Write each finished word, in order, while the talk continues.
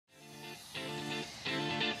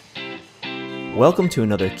Welcome to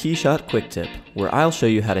another KeyShot Quick Tip, where I'll show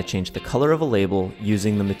you how to change the color of a label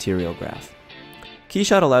using the Material Graph.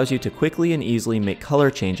 KeyShot allows you to quickly and easily make color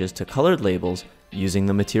changes to colored labels using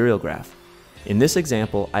the Material Graph. In this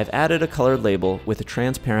example, I've added a colored label with a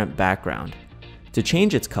transparent background. To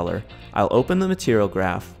change its color, I'll open the Material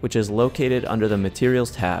Graph, which is located under the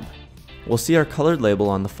Materials tab. We'll see our colored label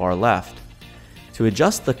on the far left. To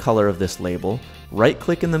adjust the color of this label,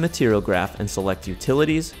 right-click in the Material Graph and select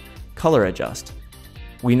Utilities, Color Adjust.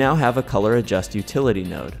 We now have a Color Adjust utility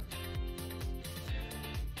node.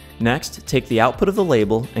 Next, take the output of the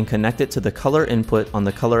label and connect it to the color input on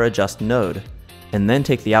the Color Adjust node, and then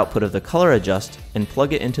take the output of the Color Adjust and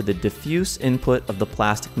plug it into the Diffuse input of the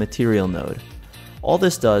Plastic Material node. All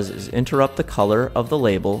this does is interrupt the color of the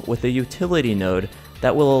label with a utility node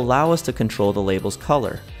that will allow us to control the label's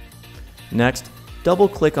color. Next,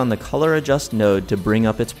 double-click on the Color Adjust node to bring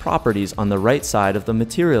up its properties on the right side of the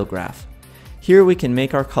Material Graph. Here we can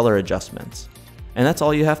make our color adjustments. And that's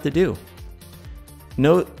all you have to do.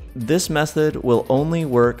 Note, this method will only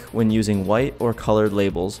work when using white or colored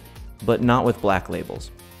labels, but not with black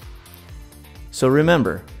labels. So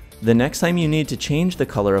remember, the next time you need to change the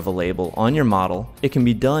color of a label on your model, it can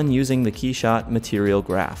be done using the KeyShot Material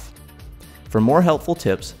Graph. For more helpful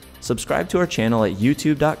tips, subscribe to our channel at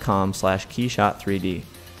youtube.com/KeyShot3D.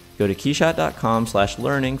 Go to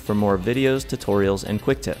keyshot.com/learning for more videos, tutorials, and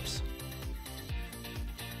quick tips.